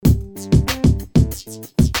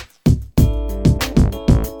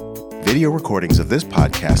Video recordings of this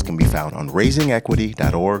podcast can be found on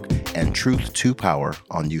raisingequity.org and Truth to Power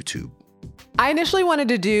on YouTube. I initially wanted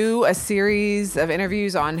to do a series of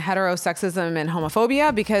interviews on heterosexism and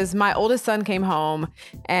homophobia because my oldest son came home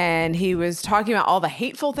and he was talking about all the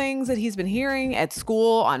hateful things that he's been hearing at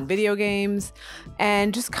school, on video games,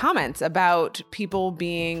 and just comments about people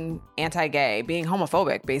being anti-gay, being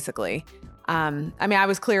homophobic, basically. I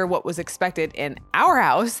was clear what was expected in our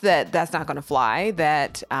house, that that's not going to fly,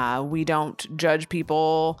 that we don't judge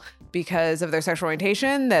people because of their sexual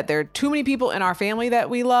orientation, that there are too many people in our family that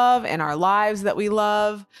we love, in our lives that we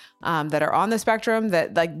love, that are on the spectrum,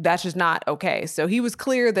 that that's just not okay. So he was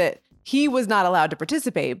clear that he was not allowed to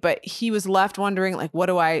participate, but he was left wondering, what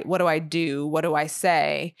do I do? What do I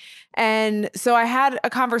say? And so I had a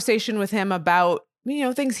conversation with him about,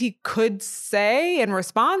 things he could say in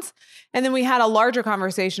response. And then we had a larger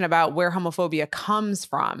conversation about where homophobia comes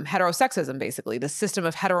from, heterosexism, basically, the system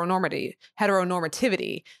of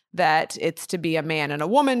heteronormativity, that it's to be a man and a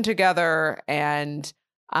woman together, and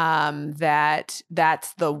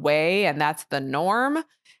that's the way and that's the norm.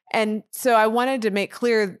 And so I wanted to make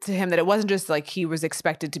clear to him that it wasn't just like he was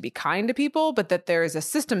expected to be kind to people, but that there is a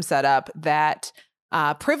system set up that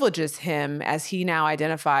privileges him as he now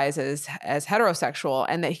identifies as heterosexual,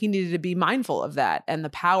 and that he needed to be mindful of that and the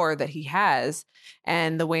power that he has,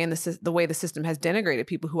 and the way the system has denigrated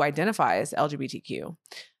people who identify as LGBTQ.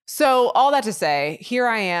 So all that to say, here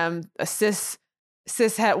I am, a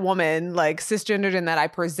cishet woman, cisgendered, in that I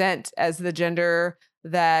present as the gender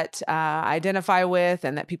that I identify with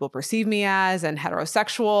and that people perceive me as, and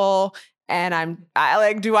heterosexual. And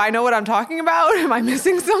do I know what I'm talking about? Am I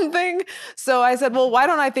missing something? So I said, well, why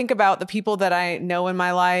don't I think about the people that I know in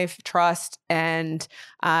my life, trust, and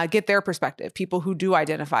get their perspective, people who do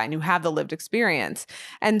identify and who have the lived experience.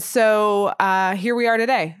 And so here we are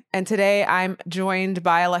today. And today I'm joined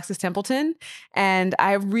by Alexis Templeton. And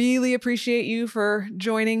I really appreciate you for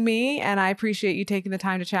joining me. And I appreciate you taking the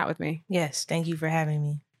time to chat with me. Yes, thank you for having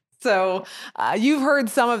me. So you've heard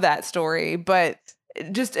some of that story, but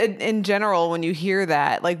just in general, when you hear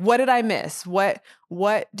that, what did I miss? What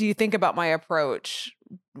do you think about my approach?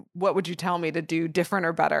 What would you tell me to do different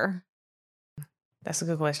or better? That's a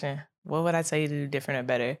good question. What would I tell you to do different or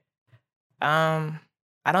better? I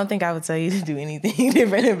don't think I would tell you to do anything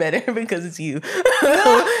different or better, because it's you.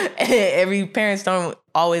 Every parents don't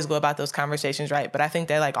always go about those conversations right, but I think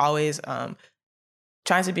that always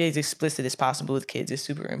trying to be as explicit as possible with kids is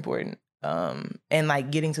super important. And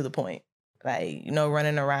getting to the point.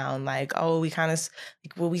 Running around we kind of,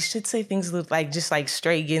 we should say things just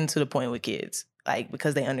straight getting to the point with kids,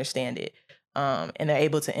 because they understand it. And they're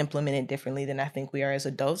able to implement it differently than I think we are as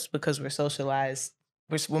adults, because we're socialized,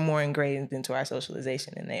 we're more ingrained into our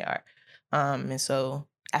socialization than they are. And so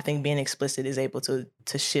I think being explicit is able to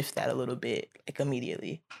shift that a little bit,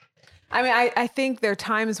 immediately. I think there are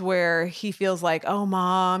times where he feels like, oh,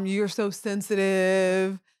 Mom, you're so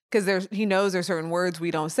sensitive. Because he knows there's certain words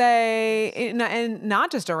we don't say, and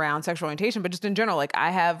not just around sexual orientation, but just in general.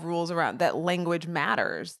 I have rules around that language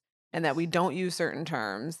matters, and that we don't use certain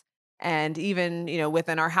terms. And even,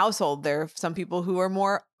 within our household, there are some people who are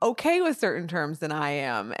more okay with certain terms than I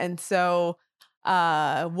am. And so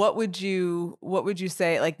what would you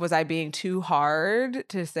say? Was I being too hard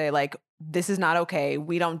to say, this is not okay,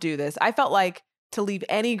 we don't do this? I felt like to leave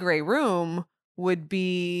any gray room would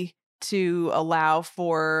be to allow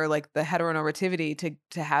for the heteronormativity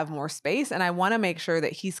to have more space. And I want to make sure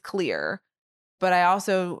that he's clear. But I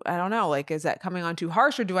don't know, is that coming on too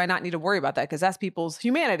harsh, or do I not need to worry about that? Because that's people's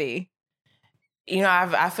humanity.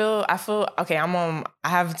 I feel okay. I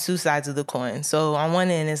have two sides of the coin. So on one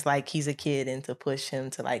end, it's he's a kid, and to push him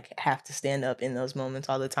to have to stand up in those moments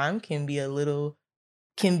all the time can be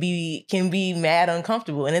mad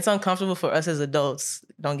uncomfortable. And it's uncomfortable for us as adults,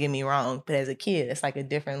 don't get me wrong, but as a kid, it's a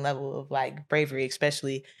different level of bravery,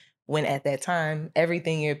 especially when at that time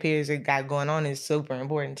everything your peers got going on is super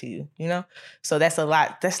important to you, So that's a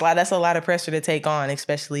lot of pressure to take on,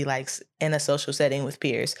 especially in a social setting with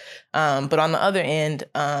peers. But on the other end,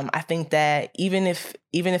 I think that even if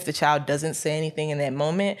the child doesn't say anything in that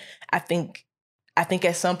moment, I think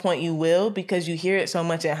at some point you will, because you hear it so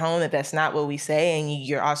much at home that that's not what we say, and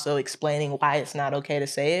you're also explaining why it's not okay to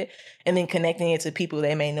say it, and then connecting it to people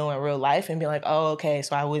they may know in real life and be like, oh, okay,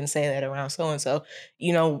 so I wouldn't say that around so-and-so.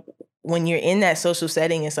 When you're in that social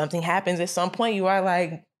setting and something happens, at some point you are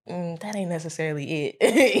that ain't necessarily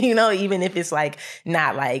it. You know, even if it's like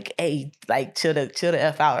not like, hey, like chill the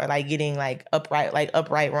F out, or like getting like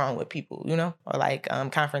upright wrong with people, you know, or like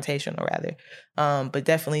confrontational rather. But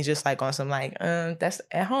definitely just like on some like, that's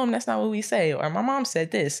at home, that's not what we say, or my mom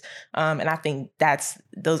said this. And I think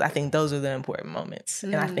those are the important moments.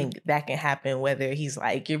 And I think that can happen whether he's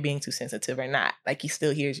like, you're being too sensitive or not, like he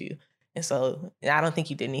still hears you. And so I don't think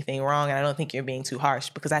you did anything wrong, and I don't think you're being too harsh,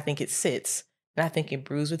 because I think it sits, and I think it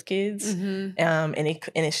brews with kids, and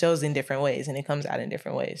it shows in different ways, and it comes out in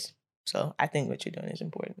different ways. So I think what you're doing is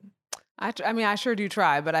important. I mean, I sure do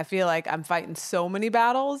try, but I feel like I'm fighting so many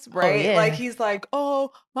battles, right? Oh, yeah. Like he's like,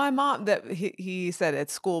 oh, my mom, that he said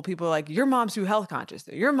at school, people are like, your mom's too health conscious.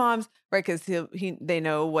 Your mom's, right? Because they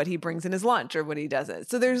know what he brings in his lunch or what he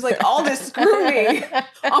doesn't. So there's like all this scrutiny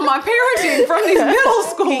on my parenting from these middle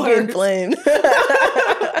schoolers. He getting blamed.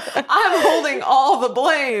 I'm holding all the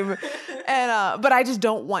blame. And, but I just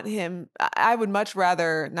don't want him. I would much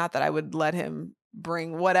rather, not that I would let him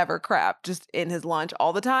bring whatever crap just in his lunch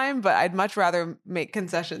all the time, but I'd much rather make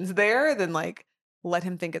concessions there than like let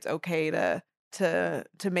him think it's okay to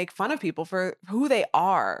make fun of people for who they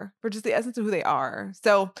are, for just the essence of who they are.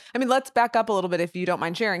 So, I mean, let's back up a little bit if you don't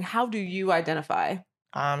mind sharing. How do you identify?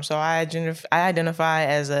 So I identify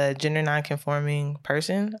as a gender nonconforming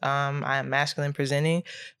person. I am masculine presenting.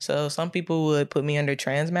 So some people would put me under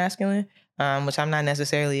trans masculine, which I'm not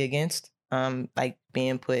necessarily against, like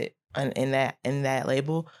being put in that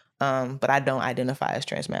label, but I don't identify as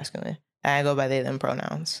trans masculine. I go by they them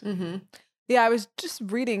pronouns. Mm-hmm. Yeah, I was just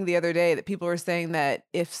reading the other day that people were saying that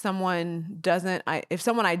if someone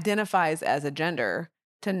identifies as a gender,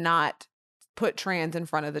 to not put trans in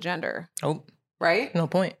front of the gender. Oh, right? No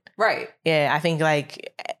point. Right. Yeah, I think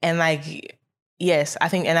yes, I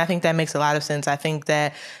think that makes a lot of sense. I think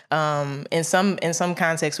that in some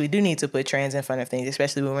contexts we do need to put trans in front of things,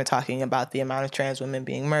 especially when we're talking about the amount of trans women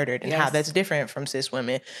being murdered and how that's different from cis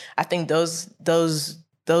women. I think those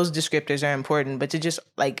descriptors are important, but to just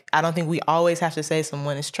like, I don't think we always have to say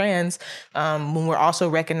someone is trans when we're also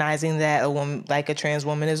recognizing that a woman, like a trans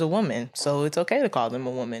woman, is a woman. So it's okay to call them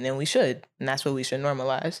a woman, and we should, and that's what we should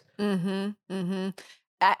normalize. Mm-hmm. Mm-hmm.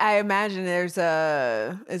 I imagine is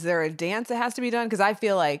there a dance that has to be done? Because I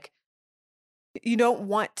feel like you don't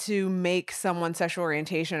want to make someone's sexual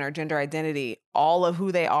orientation or gender identity all of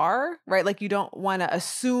who they are, right? Like you don't want to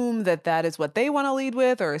assume that is what they want to lead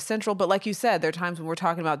with or is central. But like you said, there are times when we're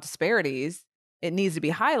talking about disparities, it needs to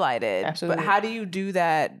be highlighted. Absolutely. But how do you do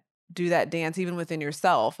that dance even within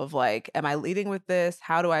yourself of like, am I leading with this?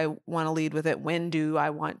 How do I want to lead with it? When do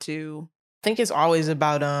I want to? I think it's always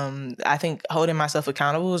about, I think holding myself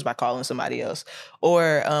accountable is by calling somebody else.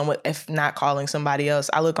 Or if not calling somebody else,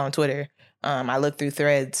 I look on Twitter. I look through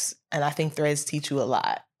threads, and I think threads teach you a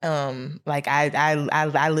lot. Like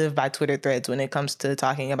I live by Twitter threads when it comes to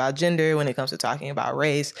talking about gender, when it comes to talking about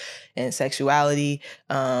race and sexuality,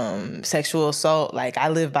 sexual assault. Like I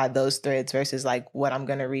live by those threads versus like what I'm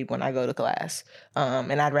going to read when I go to class.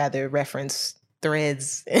 And I'd rather reference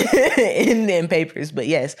threads in papers. But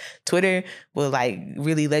yes, Twitter will like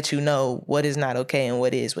really let you know what is not okay and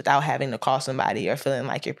what is, without having to call somebody or feeling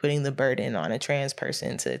like you're putting the burden on a trans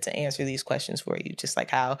person to answer these questions for you. Just like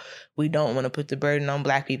how we don't want to put the burden on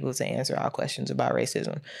Black people to answer our questions about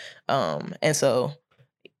racism. And so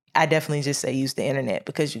I definitely just say use the internet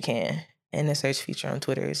because you can. And the search feature on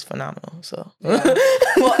Twitter is phenomenal. So, yeah.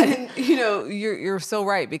 Well, and you know, you're so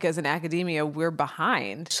right, because in academia we're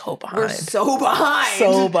behind. So behind. We're so behind.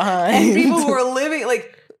 So behind. And people who are living,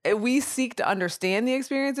 like, we seek to understand the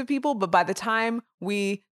experience of people, but by the time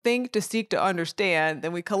we think to seek to understand,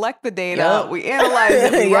 then we collect the data, we analyze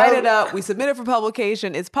it, we write it up, we submit it for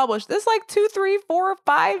publication, it's published. It's like 2, 3, 4,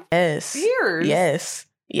 5 years. Yes.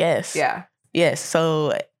 Yeah. Yes.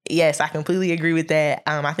 So yes, I completely agree with that.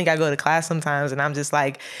 I think I go to class sometimes and I'm just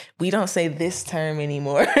like, we don't say this term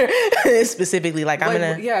anymore. Specifically, like I'm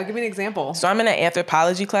in give me an example. So I'm in an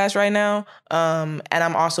anthropology class right now, and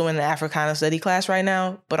I'm also in the Africana study class right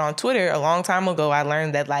now. But on Twitter, a long time ago, I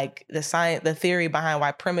learned that like the theory behind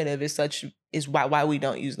why primitive is why we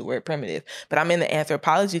don't use the word primitive. But I'm in the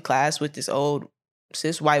anthropology class with this old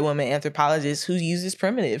cis white woman anthropologist who uses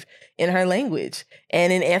primitive in her language.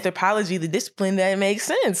 And in anthropology, the discipline, that makes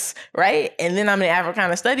sense, right? And then I'm in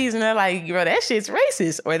Africana studies and they're like, bro, that shit's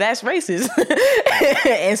racist, or that's racist.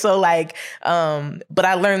 And so like, but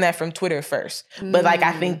I learned that from Twitter first. But like,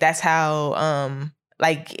 I think that's how,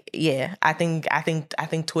 I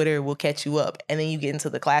think Twitter will catch you up, and then you get into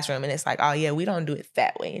the classroom and it's like, oh yeah, we don't do it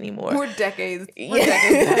that way anymore. We're decades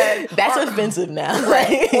ahead. That's offensive now.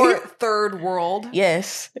 Right. Or third world.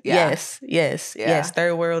 Yes. Yeah. Yes.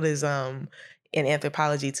 Third world is in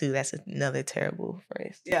anthropology too, that's another terrible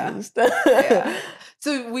phrase to use. Yeah.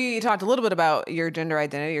 So we talked a little bit about your gender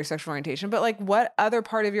identity, your sexual orientation, but like what other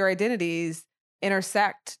part of your identities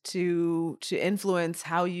intersect to influence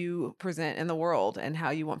how you present in the world and how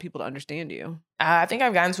you want people to understand you? I think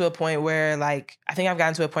I've gotten to a point where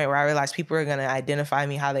I realize people are going to identify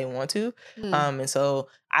me how they want to. And so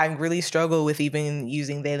I really struggle with even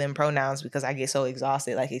using they, them pronouns because I get so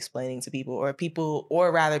exhausted, like explaining to people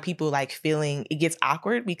or rather people like feeling it gets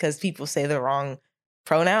awkward because people say the wrong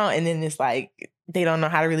pronoun and then it's like they don't know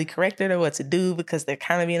how to really correct it or what to do because they're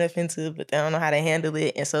kind of being offensive, but they don't know how to handle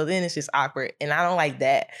it. And so then it's just awkward. And I don't like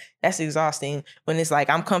that. That's exhausting when it's like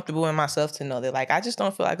I'm comfortable in myself to know that like I just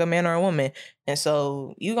don't feel like a man or a woman. And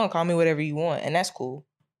so you're going to call me whatever you want. And that's cool.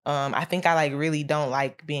 I think I like really don't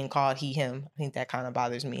like being called he, him. I think that kind of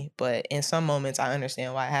bothers me. But in some moments I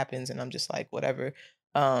understand why it happens and I'm just like, whatever.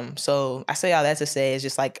 So I say all that to say is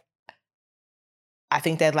just like, I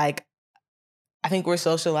think we're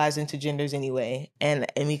socialized into genders anyway. And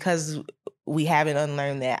because we haven't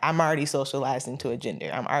unlearned that, I'm already socialized into a gender.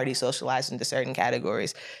 I'm already socialized into certain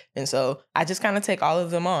categories. And so I just kind of take all of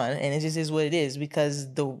them on and it just is what it is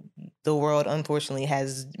because the world unfortunately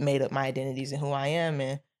has made up my identities and who I am.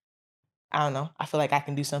 And I don't know, I feel like I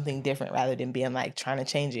can do something different rather than being like trying to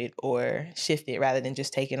change it or shift it rather than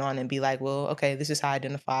just take it on and be like, well, okay, this is how I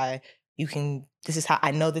identify. This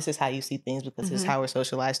is how you see things because this is how we're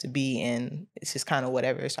socialized to be. And it's just kind of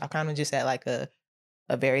whatever. So I'm kind of just at like a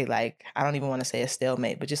very like, I don't even want to say a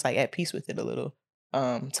stalemate, but just like at peace with it a little.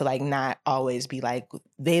 To like not always be like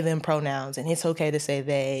they, them pronouns and it's okay to say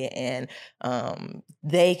they and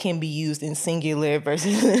they can be used in singular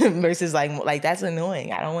versus like that's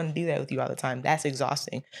annoying. I don't want to do that with you all the time. That's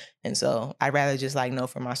exhausting. And so I'd rather just like know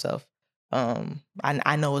for myself.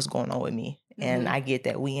 I know what's going on with me and I get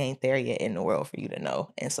that we ain't there yet in the world for you to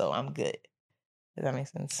know. And so I'm good. Does that make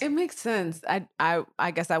sense? It makes sense.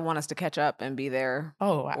 I guess I want us to catch up and be there.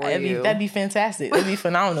 Oh, that'd be fantastic. It'd be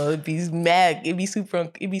phenomenal. It'd be mad. It'd be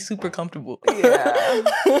super comfortable. Yeah.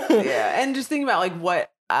 Yeah. And just thinking about like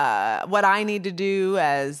what I need to do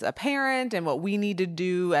as a parent and what we need to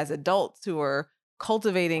do as adults who are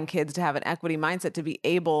cultivating kids to have an equity mindset to be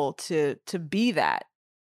able to be that.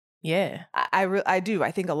 Yeah. I do.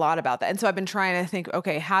 I think a lot about that. And so I've been trying to think,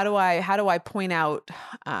 okay, how do I point out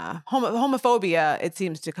homophobia? It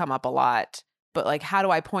seems to come up a lot, but like, how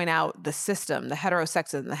do I point out the system, the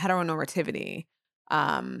heterosexism, the heteronormativity?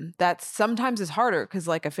 That sometimes is harder because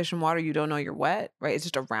like a fish in water, you don't know you're wet, right? It's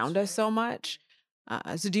just around us so much.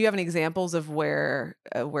 So do you have any examples of where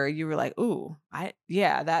you were like, ooh,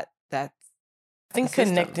 that's I think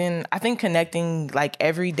connecting like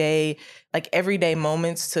everyday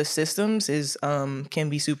moments to systems is can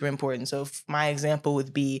be super important. So my example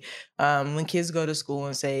would be when kids go to school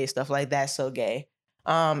and say stuff like that's so gay.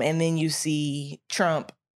 And then you see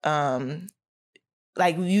Trump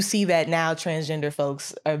like you see that now transgender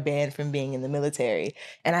folks are banned from being in the military.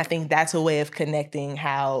 And I think that's a way of connecting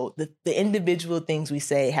how the individual things we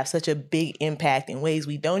say have such a big impact in ways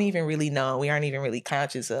we don't even really know, we aren't even really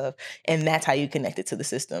conscious of. And that's how you connect it to the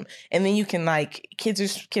system. And then you can like, kids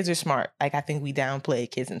are smart. Like I think we downplay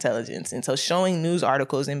kids' intelligence. And so showing news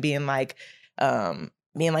articles and being like,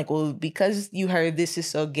 well, because you heard this is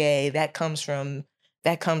so gay, that comes from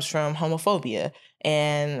homophobia.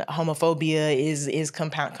 And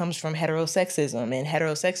homophobia comes from heterosexism, and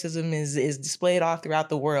heterosexism is displayed all throughout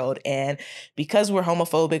the world. And because we're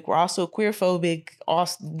homophobic, we're also queerphobic.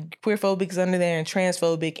 Queerphobic's under there, and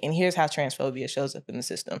transphobic. And here's how transphobia shows up in the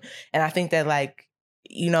system. And I think that like,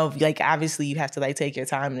 you know, like obviously you have to like take your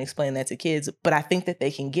time and explain that to kids, but I think that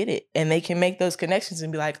they can get it and they can make those connections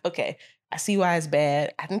and be like, okay, I see why it's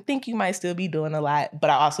bad. I think you might still be doing a lot, but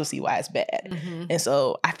I also see why it's bad. Mm-hmm. And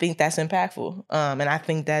so I think that's impactful. And I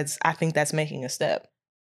think that's making a step.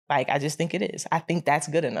 Like, I just think it is. I think that's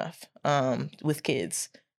good enough with kids.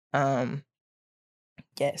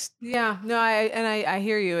 Yes. Yeah, no, I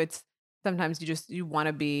hear you. It's sometimes you want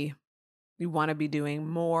to be doing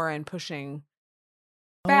more and pushing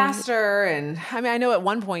faster. And I mean, I know at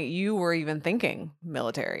one point you were even thinking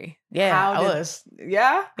military. Yeah, I was.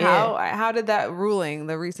 Yeah? How did that ruling,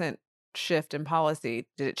 the recent shift in policy,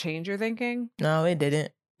 did it change your thinking? No, it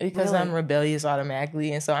didn't. Because really? I'm rebellious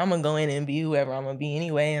automatically. And so I'm going to go in and be whoever I'm going to be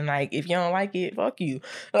anyway. And like, if you don't like it, fuck you.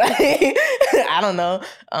 Like, I don't know.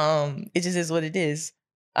 It just is what it is.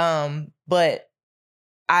 But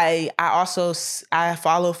I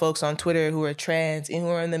follow folks on Twitter who are trans and who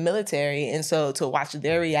are in the military. And so to watch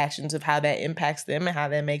their reactions of how that impacts them and how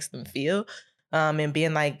that makes them feel, And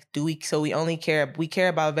being like, we care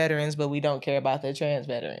about veterans, but we don't care about the trans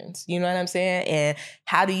veterans. You know what I'm saying? And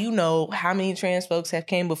how do you know how many trans folks have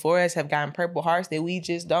came before us, have gotten Purple Hearts that we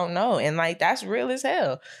just don't know? And like, that's real as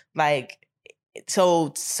hell. Like,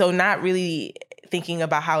 so not really thinking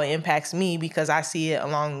about how it impacts me, because I see it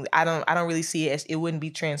along, I don't really see it as, it wouldn't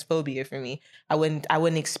be transphobia for me. I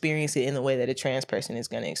wouldn't experience it in the way that a trans person is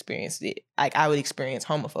going to experience it. Like, I would experience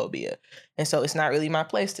homophobia. And so it's not really my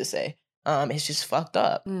place to say. It's just fucked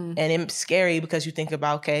up. And it's scary because you think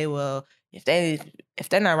about, okay, well, if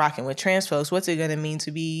they're not rocking with trans folks, what's it gonna mean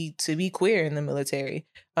to be queer in the military?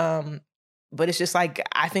 But it's just like,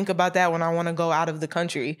 I think about that when I want to go out of the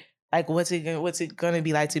country. Like, what's it gonna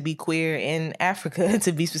be like to be queer in Africa,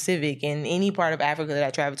 to be specific, in any part of Africa that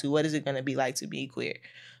I travel to? What is it gonna be like to be queer?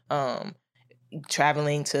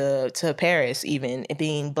 Traveling to Paris, even, and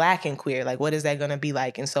being Black and queer, like, what is that gonna be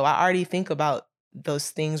like? And so I already think about those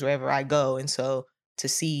things wherever I go. And so to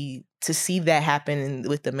see that happen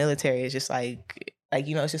with the military is just like,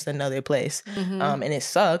 you know, it's just another place. And it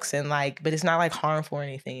sucks. And like, but it's not like harmful or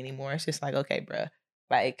anything anymore. It's just like, okay, bruh,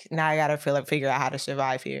 like, now I gotta figure out how to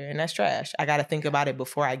survive here. And that's trash. I gotta think about it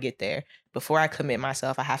before I get there. Before I commit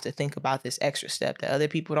myself, I have to think about this extra step that other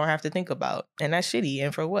people don't have to think about. And that's shitty.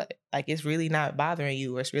 And for what? Like, it's really not bothering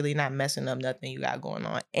you, or it's really not messing up nothing you got going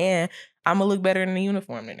on. And I'm gonna look better in the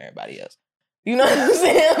uniform than everybody else. You know what I'm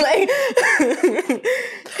saying? Like,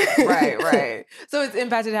 right. So it's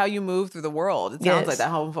impacted how you move through the world. It sounds like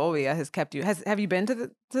that homophobia has kept you. Have you been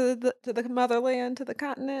to the motherland, to the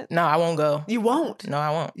continent? No, I won't go. You won't? No,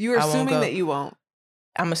 I won't. You're assuming that you won't.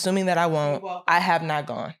 I'm assuming that I won't. I have not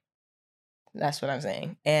gone. That's what I'm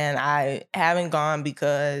saying. And I haven't gone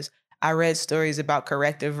because I read stories about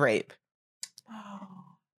corrective rape.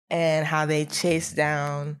 And how they chase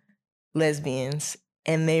down lesbians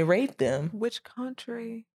and they rape them. Which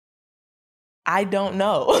country? I don't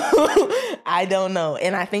know. I don't know.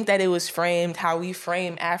 And I think that it was framed how we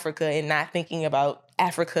frame Africa, and not thinking about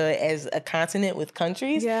Africa as a continent with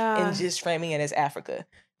countries, and just framing it as Africa.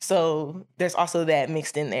 So there's also that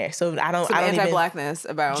mixed in there. So I don't anti-blackness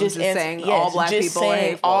about just saying all black people are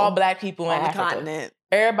hateful. All black people in on Africa. The continent.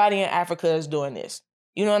 Everybody in Africa is doing this.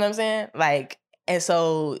 You know what I'm saying? Like, and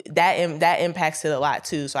so that impacts it a lot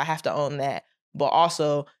too. So I have to own that. But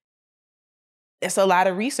also, it's a lot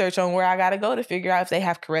of research on where I got to go to figure out if they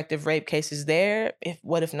have corrective rape cases there.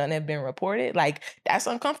 What if none have been reported? Like, that's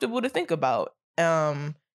uncomfortable to think about.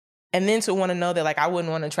 And then to want to know that, like, I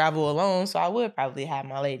wouldn't want to travel alone, so I would probably have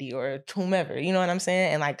my lady or whomever. You know what I'm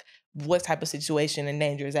saying? And like, what type of situation and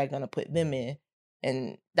danger is that going to put them in?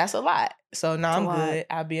 And that's a lot. So now I'm good.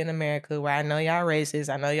 I'll be in America where I know y'all racist,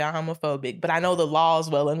 I know y'all homophobic, but I know the laws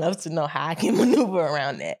well enough to know how I can maneuver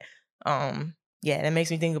around that. Yeah, that makes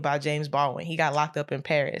me think about James Baldwin. He got locked up in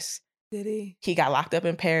Paris. Did he? He got locked up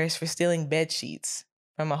in Paris for stealing bed sheets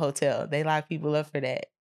from a hotel. They locked people up for that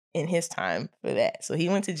in his time for that. So he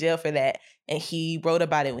went to jail for that, and he wrote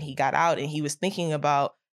about it when he got out, and he was thinking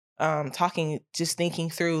about thinking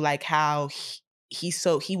through like how he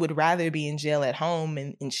would rather be in jail at home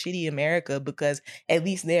in shitty America, because at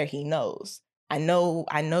least there he knows. I know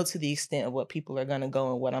to the extent of what people are going to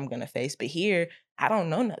go and what I'm going to face, but here I don't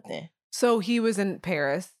know nothing. So he was in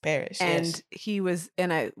Paris. And yes. He was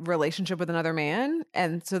in a relationship with another man,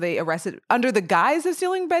 and so they arrested under the guise of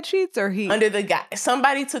stealing bed sheets, or under the guy.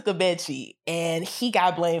 Somebody took a bed sheet, and he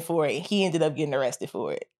got blamed for it. And he ended up getting arrested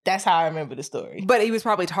for it. That's how I remember the story. But he was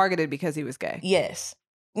probably targeted because he was gay. Yes.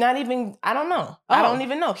 Not even. I don't know. I don't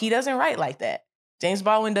even know. He doesn't write like that. James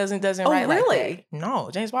Baldwin doesn't write like that. No,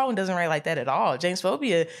 James Baldwin doesn't write like that at all. James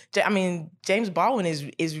Baldwin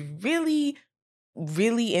is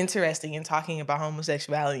really interesting in talking about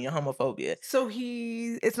homosexuality and homophobia. So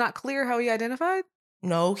it's not clear how he identified?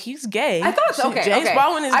 No, he's gay. I thought so. Okay, James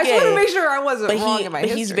Baldwin is gay. I just want to make sure I wasn't wrong in my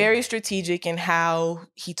history. But he's very strategic in how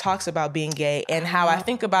he talks about being gay, and how I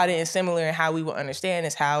think about it, and similar in how we will understand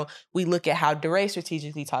is how we look at how DeRay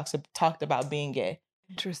strategically talked about being gay.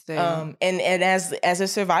 Interesting. And as a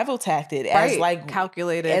survival tactic, as like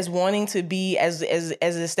calculated, as wanting to be as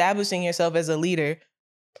establishing yourself as a leader.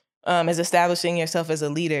 Or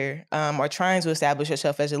trying to establish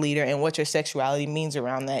yourself as a leader, and what your sexuality means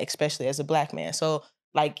around that, especially as a Black man. So,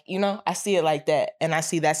 like, you know, I see it like that. And I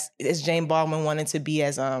see that's James Baldwin wanted to be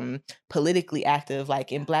as politically active,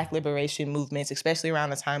 like in Black liberation movements, especially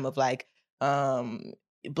around the time of like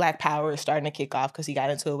Black Power is starting to kick off, because he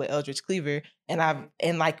got into it with Eldridge Cleaver.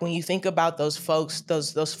 And like, when you think about those folks,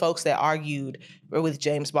 those folks that argued with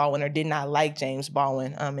James Baldwin or did not like James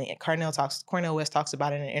Baldwin, and Cornel West talks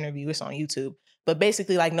about it in an interview. It's on YouTube. But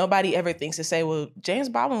basically, like, nobody ever thinks to say, well, James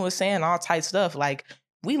Baldwin was saying all tight stuff. Like,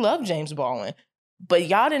 we love James Baldwin. but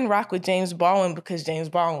y'all didn't rock with James Baldwin because James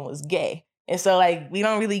Baldwin was gay. And so like we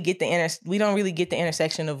don't really get the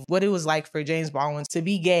intersection of what it was like for James Baldwin to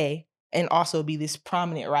be gay and also be this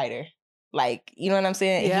prominent writer. Like, you know what I'm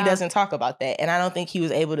saying? Yeah. He doesn't talk about that. And I don't think he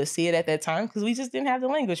was able to see it at that time because we just didn't have the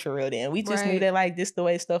language for real then. We just knew that like this the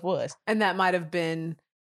way stuff was. And that might have been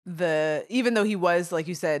even though he was, like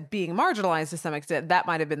you said, being marginalized to some extent, that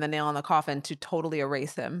might have been the nail in the coffin to totally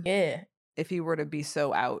erase him. Yeah. If he were to be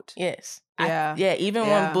so out. Yes. Yeah. Even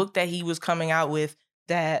one book that he was coming out with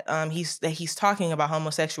that he's talking about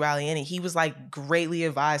homosexuality in it, he was like greatly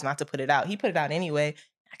advised not to put it out. He put it out anyway.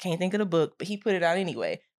 I can't think of the book, but he put it out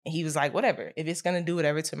anyway. And he was like, whatever. If it's gonna do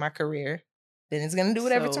whatever to my career, then it's gonna do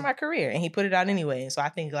whatever to my career. And he put it out anyway. And so I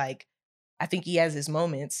think he has his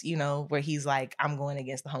moments, you know, where he's like, I'm going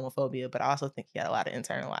against the homophobia, but I also think he had a lot of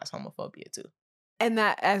internalized homophobia too. And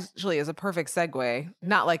that actually is a perfect segue.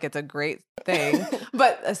 Not like it's a great thing,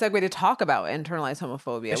 but a segue to talk about internalized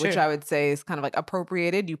homophobia, which I would say is kind of like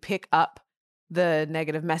appropriated. You pick up the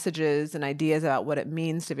negative messages and ideas about what it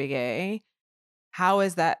means to be gay. How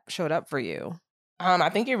has that showed up for you? I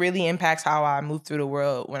think it really impacts how I move through the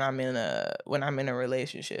world when I'm in a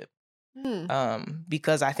relationship.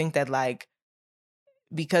 Because I think that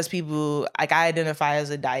because people like I identify as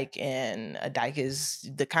a dyke, and a dyke is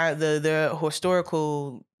the kind of the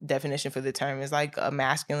historical definition for the term is like a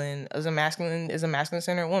masculine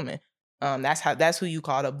centered woman. That's who you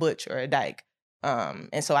call a butch or a dyke.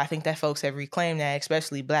 And so I think that folks have reclaimed that,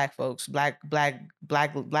 especially black folks, black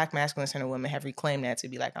masculine centered women have reclaimed that to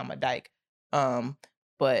be like, I'm a dyke.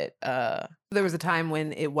 But there was a time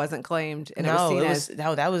when it wasn't claimed, and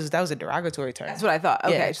that was a derogatory term. That's what I thought.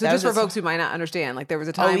 Okay, yeah, so just for folks who might not understand, like there was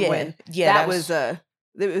a time when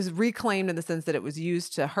it was reclaimed in the sense that it was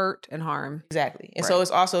used to hurt and harm. Exactly, and so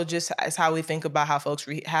it's also just it's how we think about how folks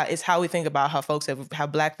how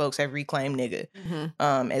black folks have reclaimed nigga,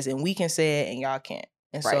 as in we can say it and y'all can't,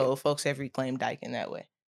 and so folks have reclaimed dyke in that way.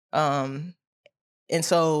 And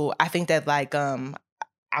so I think that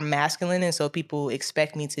I'm masculine, and so people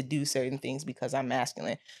expect me to do certain things because I'm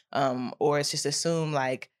masculine. Or it's just assumed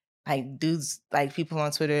like dudes, like people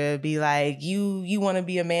on Twitter be like, you want to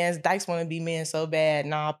be a man, dykes want to be men so bad.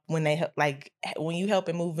 Nah, when they when you help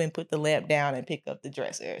and move and put the lamp down and pick up the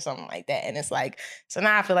dresser or something like that, and it's like, so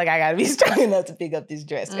now I feel like I gotta be strong enough to pick up this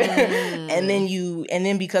dresser. and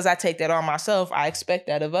then because I take that on myself, I expect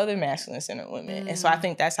that of other masculine centered women, and so I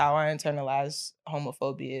think that's how I internalize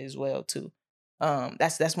homophobia as well too.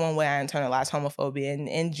 That's one way I internalize homophobia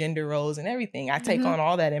and gender roles and everything. I take on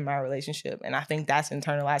all that in my relationship, and I think that's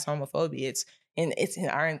internalized homophobia. It's in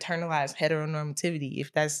our internalized heteronormativity.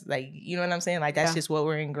 If that's you know what I'm saying? Like that's just what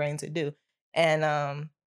we're ingrained to do. And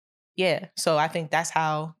so I think that's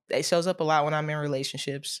how it shows up a lot when I'm in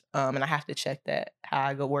relationships. And I have to check that. How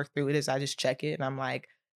I go work through it is I just check it, and I'm like,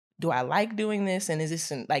 do I like doing this? And is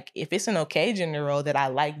this if it's an okay gender role that I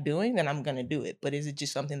like doing, then I'm gonna do it. But is it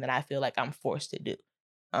just something that I feel like I'm forced to do?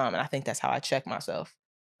 And I think that's how I check myself.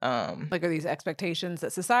 Are these expectations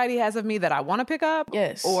that society has of me that I want to pick up?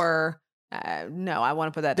 Yes. Or no, I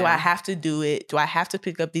want to put that down. Do I have to do it? Do I have to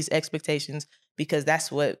pick up these expectations? Because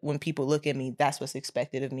that's when people look at me, that's what's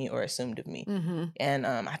expected of me or assumed of me. And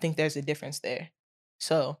I think there's a difference there.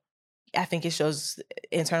 So I think it shows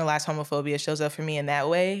internalized homophobia shows up for me in that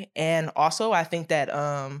way. And also I think that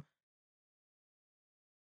I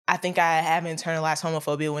have internalized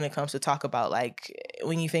homophobia when it comes to talk about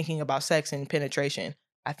when you're thinking about sex and penetration.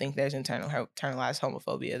 I think there's internalized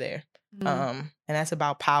homophobia there. And that's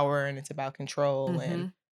about power and it's about control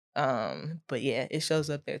and but yeah, it shows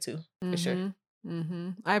up there too, for sure.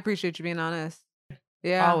 I appreciate you being honest.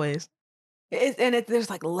 Yeah. Always. There's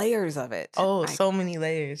layers of it. Oh, so many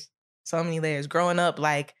layers. So many layers. Growing up,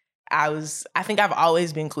 I think I've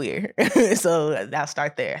always been queer. So I'll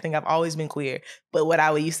start there. I think I've always been queer. But what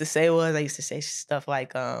I used to say stuff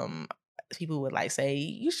like, people would say,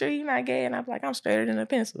 you sure you're not gay? And I'd be like, I'm straighter than a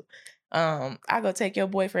pencil. I go take your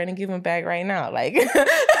boyfriend and give him back right now. I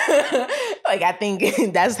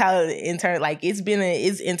think that's how it's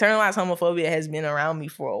internalized homophobia has been around me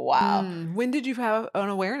for a while. When did you have an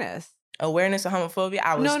awareness? Awareness of homophobia?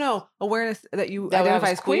 Awareness that you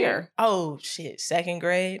identify as queer. Oh shit, 2nd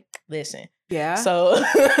grade. Listen. Yeah. So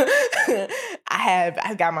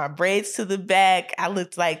I got my braids to the back. I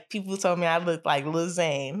looked people told me I looked like Lil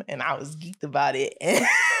Zane, and I was geeked about it.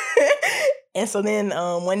 And so then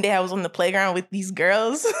one day I was on the playground with these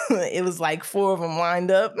girls. It was 4 of them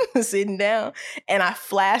lined up, sitting down, and I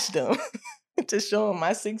flashed them to show them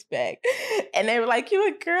my 6-pack. And they were like, you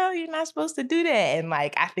a girl, you're not supposed to do that. And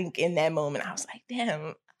I think in that moment I was like,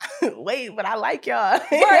 damn, wait, but I like y'all. Right.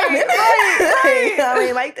 I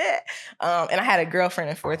mean, like that. And I had a girlfriend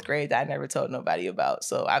in 4th grade that I never told nobody about.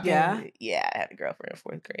 So I had a girlfriend in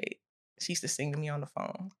 4th grade. She used to sing to me on the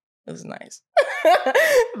phone. It was nice.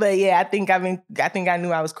 But yeah, I think I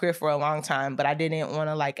knew I was queer for a long time, but I didn't want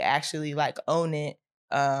to like actually like own it.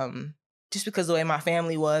 Just because the way my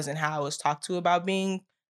family was and how I was talked to about being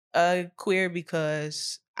queer,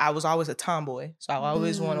 because I was always a tomboy. So I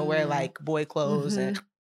always want to wear like boy clothes, and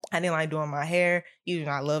I didn't like doing my hair. Even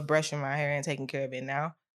though I love brushing my hair and taking care of it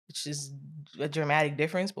now, which is a dramatic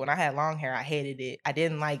difference. But when I had long hair, I hated it. I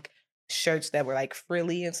didn't like shirts that were like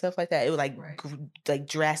frilly and stuff like that. It would like like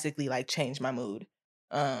drastically like change my mood.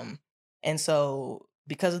 And so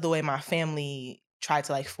because of the way my family tried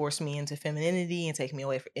to like force me into femininity and take me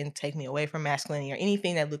away from masculinity or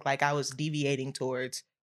anything that looked like I was deviating towards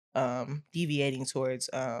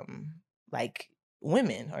like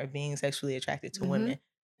women or being sexually attracted to women.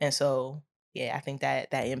 And so yeah, I think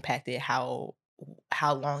that impacted how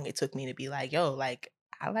long it took me to be like, yo, like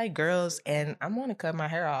I like girls and I'm gonna cut my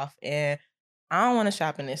hair off and I don't want to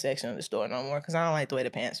shop in this section of the store no more because I don't like the way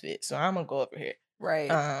the pants fit. So I'm gonna go over here.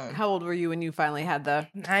 Right. How old were you when you finally had the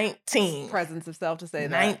 19 presence of self to say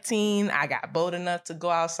 19, that? 19. I got bold enough to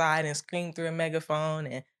go outside and scream through a megaphone,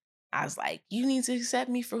 and I was like, you need to accept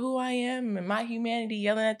me for who I am and my humanity,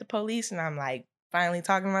 yelling at the police. And I'm like, finally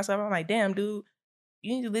talking to myself. I'm like, damn, dude,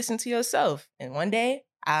 you need to listen to yourself. And one day,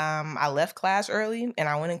 I left class early and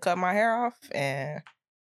I went and cut my hair off. And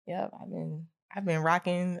yeah, I've been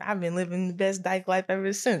rocking. I've been living the best dyke life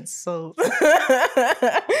ever since. So,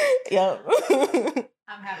 yep.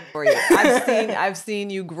 I'm happy for you. I've seen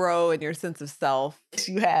you grow in your sense of self. Yes,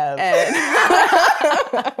 you have.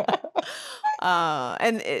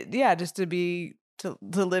 Just to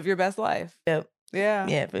live your best life. Yep. Yeah.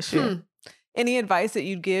 Yeah, for sure. Any advice that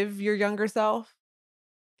you'd give your younger self?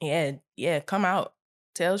 Yeah. Come out.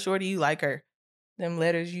 Tell Shorty you like her. Them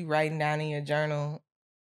letters you writing down in your journal.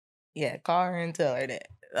 Yeah, call her and tell her that.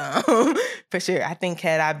 For sure. I think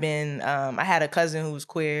had I been, I had a cousin who was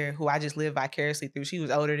queer who I just lived vicariously through. She was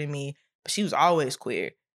older than me, but she was always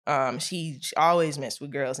queer. She always messed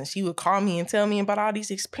with girls, and she would call me and tell me about all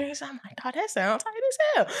these experiences. I'm like, oh, that sounds tight as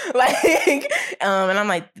hell. Like, and I'm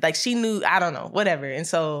like she knew, I don't know, whatever. And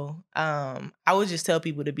so, I would just tell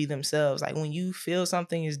people to be themselves. Like when you feel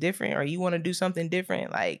something is different or you want to do something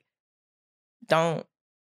different, like don't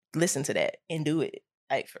listen to that and do it.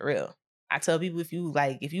 Like for real. I tell people if you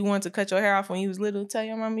want to cut your hair off when you was little, tell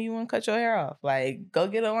your mama you want to cut your hair off. Like go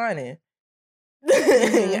get a lining.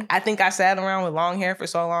 I think I sat around with long hair for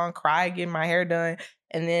so long, cried getting my hair done.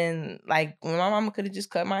 And then like when my mama could have just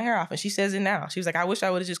cut my hair off, and she says it now. She was like, I wish I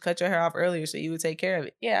would have just cut your hair off earlier so you would take care of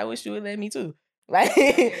it. Yeah, I wish you would let me too. Like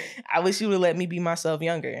I wish you would let me be myself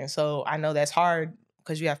younger. And so I know that's hard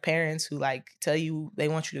because you have parents who like tell you they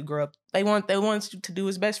want you to grow up. They want you to do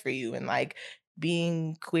what's best for you. And like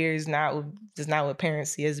being queer is not what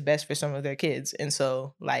parents see as best for some of their kids. And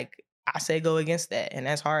so like I say go against that, and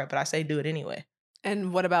that's hard, but I say do it anyway.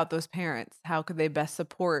 And what about those parents? How could they best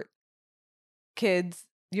support kids,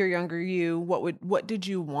 your younger you? What did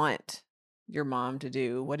you want your mom to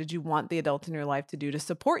do? What did you want the adults in your life to do to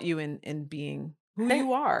support you in being who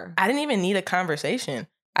you are? I didn't even need a conversation.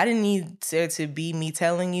 I didn't need there to be me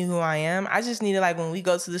telling you who I am. I just needed like when we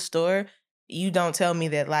go to the store, you don't tell me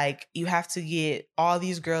that like you have to get all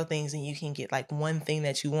these girl things and you can get like one thing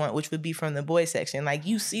that you want, which would be from the boy section. Like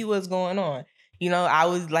you see what's going on. You know, I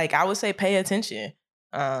would say pay attention.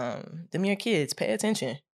 Them your kids, pay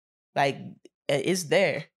attention. Like it's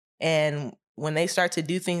there. And when they start to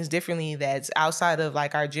do things differently that's outside of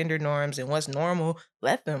like our gender norms and what's normal,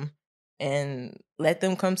 let them. And let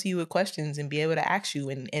them come to you with questions and be able to ask you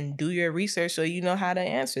and do your research so you know how to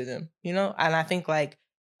answer them, you know? And I think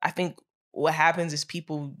what happens is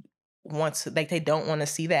people they don't want to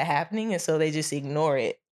see that happening. And so they just ignore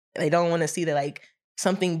it. They don't want to see that like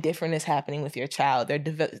something different is happening with your child.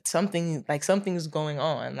 Something's going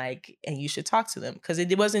on, like, and you should talk to them. Cause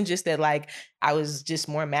it wasn't just that like, I was just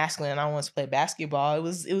more masculine and I wanted to play basketball. It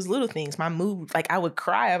was little things. My mood, like I would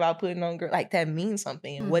cry about putting on girl, like that means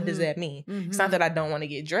something. And what does that mean? Mm-hmm. It's not that I don't want to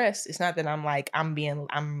get dressed. It's not that I'm like, I'm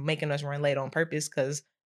making us run late on purpose cause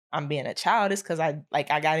I'm being a child. It's cause I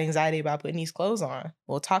got anxiety about putting these clothes on.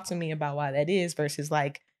 Well, talk to me about why that is versus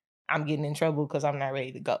like, I'm getting in trouble cause I'm not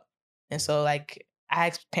ready to go. And so like, I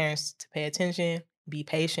ask parents to pay attention, be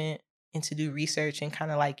patient, and to do research, and kind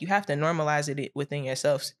of like you have to normalize it within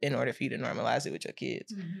yourself in order for you to normalize it with your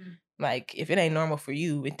kids. Mm-hmm. Like if it ain't normal for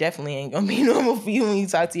you, it definitely ain't gonna be normal for you when you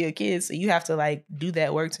talk to your kids. So you have to like do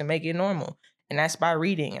that work to make it normal. And that's by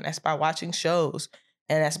reading, and that's by watching shows.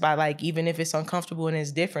 And that's by like, even if it's uncomfortable and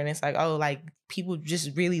it's different, it's like, oh, like people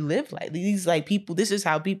just really live like these, like people, this is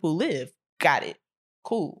how people live. Got it.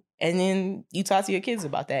 Cool. And then you talk to your kids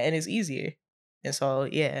about that and it's easier. And so,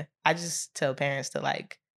 yeah, I just tell parents to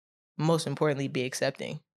like, most importantly, be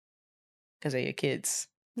accepting because they're your kids.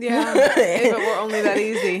 Yeah, if it were only that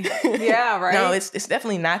easy. Yeah, right. No, it's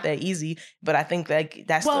definitely not that easy, but I think like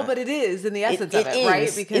that's but it is in the essence of it,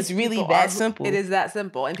 right? Because it's really that simple. It is that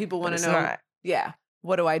simple, and people want to know. Not. Yeah,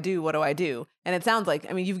 what do I do? What do I do? And it sounds like,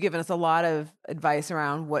 I mean, you've given us a lot of advice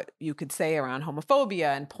around what you could say around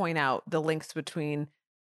homophobia and point out the links between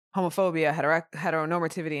homophobia,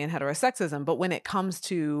 heteronormativity, and heterosexism. But when it comes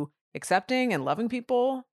to accepting and loving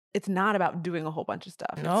people, it's not about doing a whole bunch of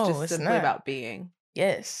stuff. No, it's just simply about being.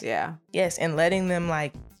 Yes. Yeah. Yes. And letting them,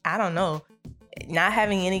 like, I don't know, not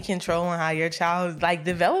having any control on how your child like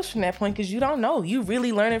develops from that point, because you don't know. You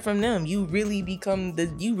really learn it from them. You really become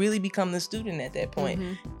the student at that point.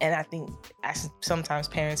 Mm-hmm. And I think sometimes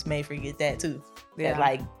parents may forget that too. Yeah. That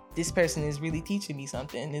like this person is really teaching me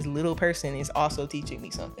something. This little person is also teaching me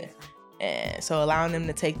something. And so allowing them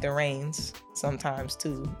to take the reins sometimes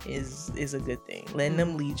too is a good thing. Letting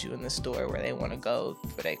them lead you in the store where they want to go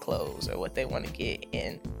for their clothes or what they want to get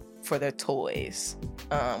in for their toys,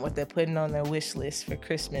 what they're putting on their wish list for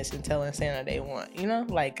Christmas and telling Santa they want, you know?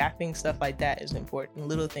 Like, I think stuff like that is important.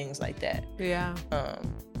 Little things like that. Yeah.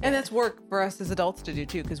 And that's work for us as adults to do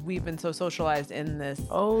too, because we've been so socialized in this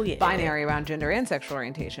binary around gender and sexual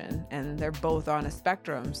orientation, and they're both on a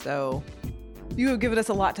spectrum. So you have given us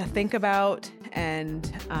a lot to think about and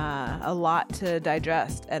a lot to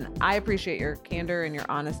digest. And I appreciate your candor and your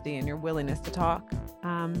honesty and your willingness to talk.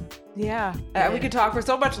 We could talk for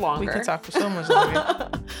so much longer. We could talk for so much longer.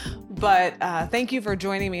 But thank you for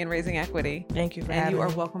joining me in Raising Equity. Thank you for having me. And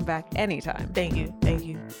you are welcome back anytime. Thank you. Thank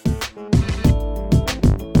you.